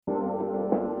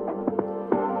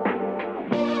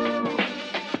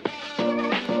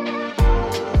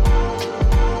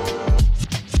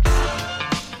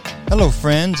Hello,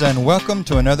 friends, and welcome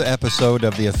to another episode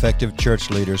of the Effective Church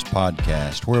Leaders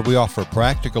Podcast, where we offer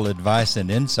practical advice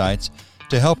and insights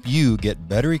to help you get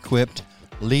better equipped,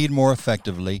 lead more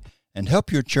effectively, and help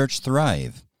your church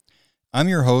thrive. I'm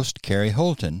your host, Kerry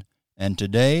Holton, and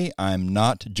today I'm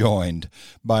not joined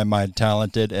by my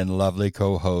talented and lovely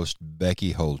co-host,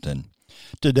 Becky Holton.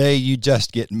 Today you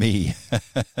just get me.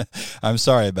 I'm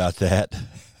sorry about that.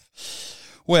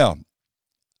 Well,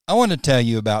 I want to tell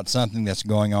you about something that's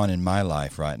going on in my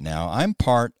life right now. I'm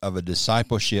part of a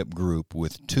discipleship group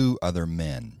with two other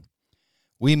men.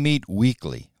 We meet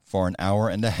weekly for an hour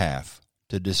and a half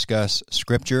to discuss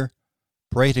Scripture,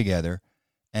 pray together,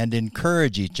 and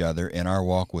encourage each other in our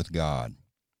walk with God.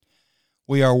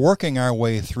 We are working our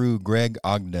way through Greg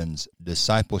Ogden's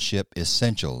Discipleship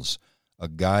Essentials, a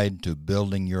guide to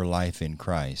building your life in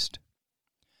Christ.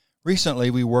 Recently,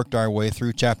 we worked our way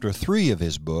through Chapter 3 of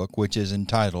his book, which is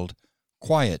entitled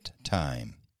Quiet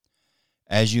Time.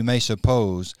 As you may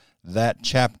suppose, that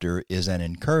chapter is an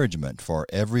encouragement for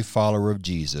every follower of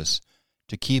Jesus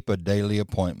to keep a daily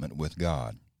appointment with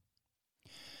God.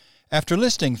 After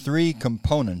listing three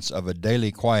components of a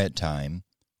daily quiet time,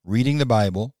 reading the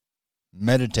Bible,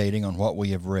 meditating on what we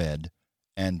have read,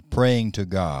 and praying to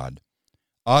God,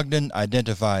 Ogden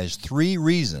identifies three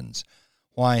reasons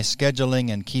why scheduling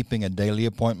and keeping a daily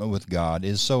appointment with God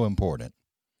is so important.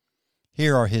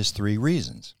 Here are his three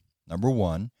reasons. Number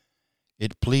 1,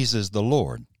 it pleases the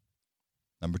Lord.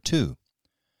 Number 2,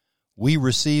 we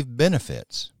receive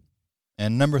benefits.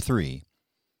 And number 3,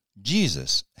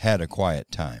 Jesus had a quiet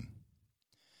time.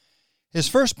 His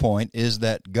first point is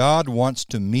that God wants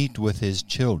to meet with his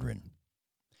children.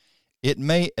 It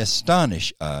may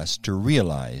astonish us to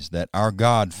realize that our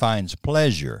God finds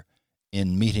pleasure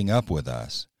in meeting up with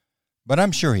us, but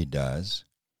I'm sure he does.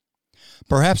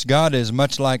 Perhaps God is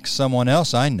much like someone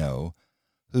else I know,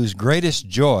 whose greatest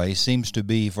joy seems to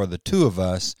be for the two of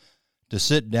us to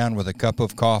sit down with a cup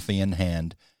of coffee in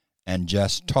hand and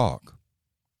just talk.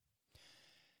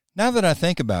 Now that I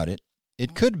think about it,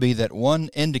 it could be that one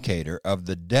indicator of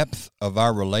the depth of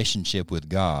our relationship with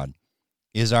God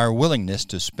is our willingness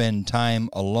to spend time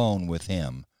alone with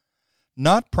him,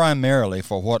 not primarily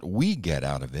for what we get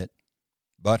out of it,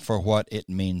 but for what it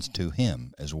means to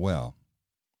him as well.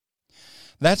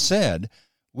 That said,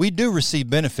 we do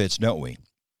receive benefits, don't we,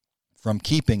 from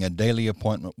keeping a daily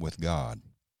appointment with God.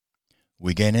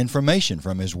 We gain information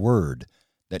from his word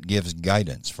that gives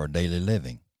guidance for daily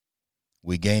living.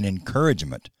 We gain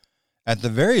encouragement, at the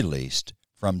very least,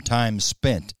 from time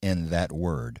spent in that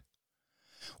word.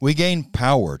 We gain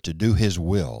power to do his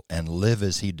will and live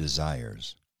as he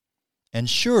desires. And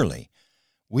surely,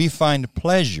 we find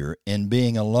pleasure in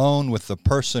being alone with the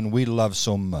person we love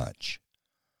so much.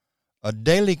 A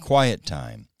daily quiet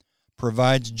time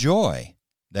provides joy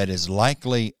that is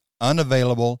likely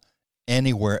unavailable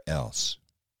anywhere else.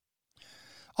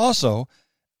 Also,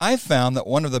 I've found that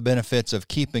one of the benefits of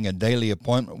keeping a daily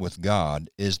appointment with God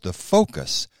is the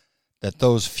focus that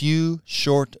those few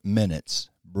short minutes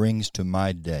brings to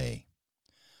my day.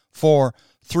 For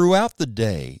throughout the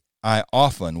day, I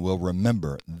often will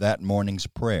remember that morning's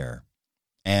prayer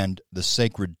and the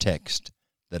sacred text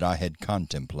that I had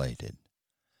contemplated.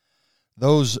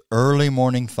 Those early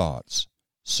morning thoughts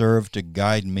serve to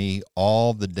guide me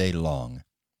all the day long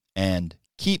and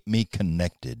keep me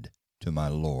connected to my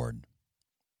Lord.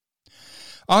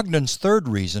 Ogden's third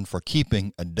reason for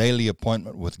keeping a daily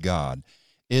appointment with God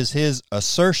is his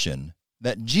assertion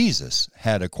that Jesus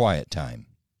had a quiet time.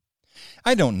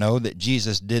 I don't know that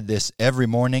Jesus did this every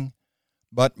morning,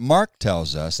 but Mark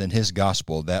tells us in his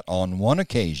gospel that on one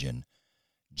occasion,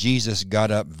 Jesus got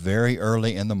up very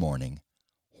early in the morning,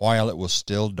 while it was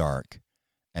still dark,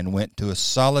 and went to a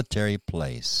solitary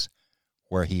place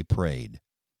where he prayed.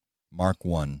 Mark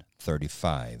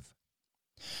 1:35.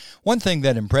 One thing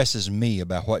that impresses me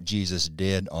about what Jesus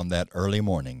did on that early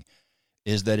morning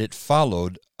is that it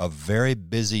followed a very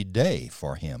busy day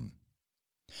for him.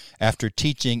 After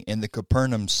teaching in the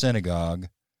Capernaum synagogue,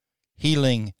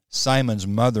 healing Simon's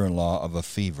mother-in-law of a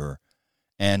fever,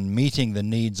 and meeting the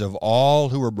needs of all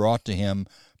who were brought to him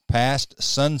past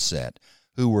sunset,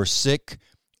 who were sick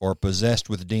or possessed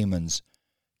with demons,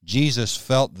 Jesus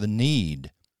felt the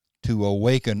need to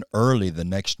awaken early the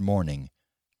next morning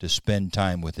to spend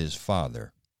time with his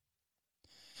Father.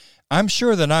 I'm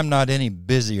sure that I'm not any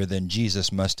busier than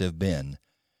Jesus must have been,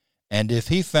 and if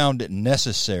he found it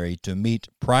necessary to meet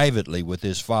privately with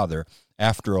his Father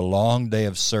after a long day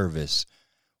of service,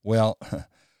 well,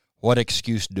 what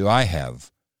excuse do I have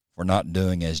for not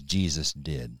doing as Jesus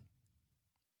did?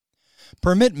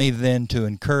 Permit me then to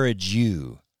encourage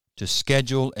you to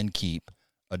schedule and keep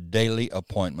a daily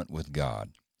appointment with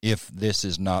God. if this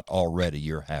is not already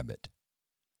your habit.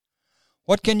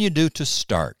 What can you do to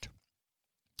start?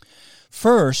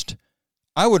 First,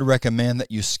 I would recommend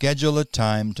that you schedule a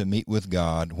time to meet with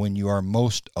God when you are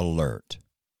most alert.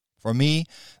 For me,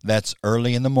 that's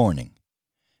early in the morning.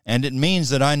 And it means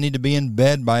that I need to be in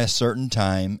bed by a certain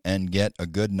time and get a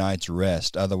good night's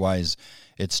rest. Otherwise,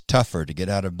 it's tougher to get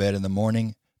out of bed in the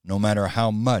morning, no matter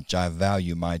how much I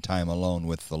value my time alone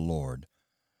with the Lord.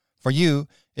 For you,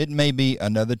 it may be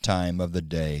another time of the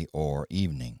day or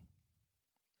evening.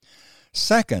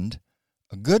 Second,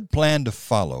 a good plan to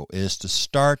follow is to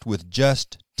start with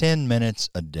just 10 minutes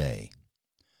a day.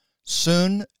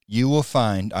 Soon you will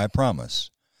find, I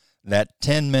promise, that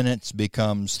 10 minutes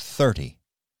becomes 30.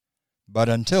 But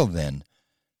until then,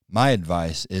 my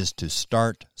advice is to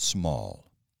start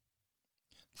small.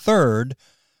 Third,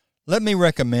 let me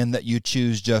recommend that you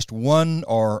choose just one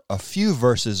or a few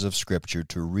verses of Scripture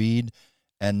to read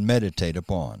and meditate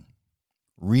upon.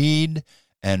 Read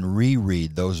and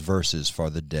reread those verses for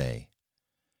the day.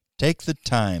 Take the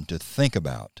time to think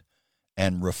about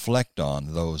and reflect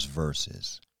on those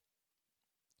verses.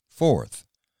 Fourth,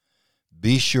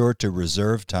 be sure to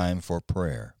reserve time for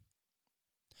prayer.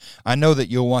 I know that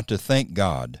you'll want to thank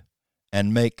God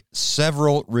and make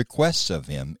several requests of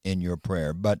Him in your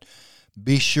prayer, but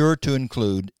be sure to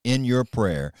include in your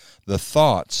prayer the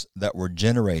thoughts that were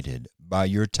generated by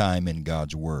your time in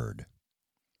God's Word.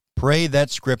 Pray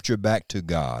that Scripture back to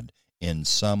God in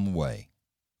some way.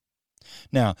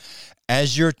 Now,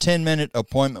 as your 10-minute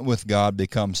appointment with God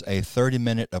becomes a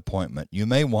 30-minute appointment, you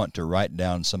may want to write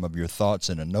down some of your thoughts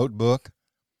in a notebook.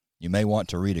 You may want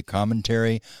to read a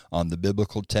commentary on the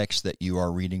biblical text that you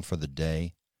are reading for the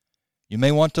day. You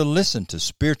may want to listen to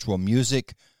spiritual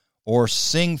music or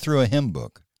sing through a hymn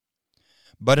book.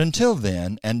 But until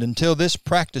then, and until this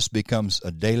practice becomes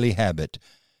a daily habit,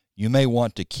 you may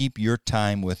want to keep your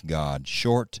time with God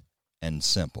short and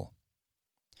simple.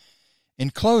 In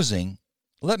closing,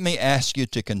 let me ask you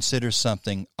to consider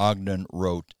something Ogden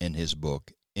wrote in his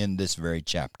book in this very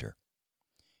chapter.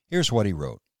 Here's what he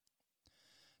wrote.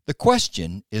 The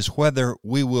question is whether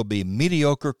we will be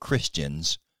mediocre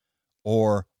Christians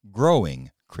or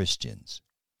growing Christians.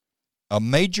 A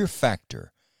major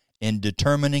factor in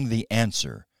determining the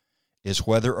answer is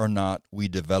whether or not we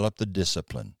develop the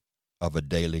discipline of a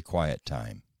daily quiet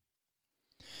time.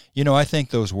 You know, I think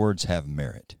those words have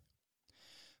merit.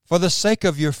 For the sake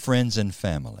of your friends and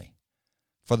family,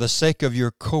 for the sake of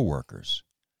your coworkers,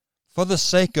 for the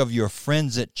sake of your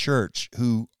friends at church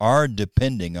who are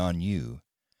depending on you,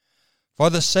 for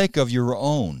the sake of your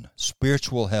own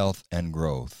spiritual health and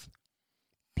growth,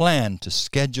 plan to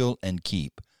schedule and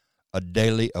keep a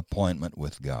daily appointment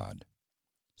with God.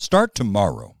 Start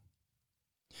tomorrow.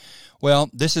 Well,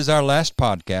 this is our last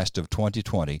podcast of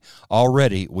 2020.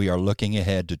 Already we are looking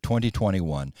ahead to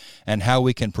 2021 and how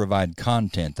we can provide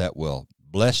content that will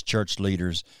bless church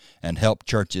leaders and help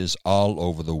churches all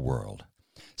over the world.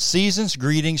 Season's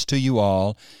greetings to you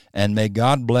all, and may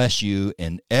God bless you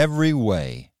in every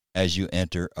way as you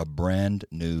enter a brand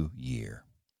new year.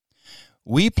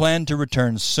 We plan to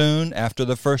return soon after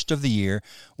the first of the year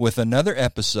with another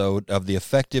episode of the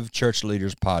Effective Church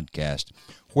Leaders Podcast,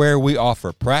 where we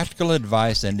offer practical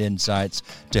advice and insights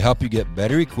to help you get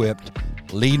better equipped,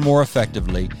 lead more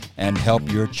effectively, and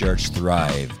help your church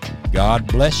thrive. God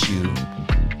bless you.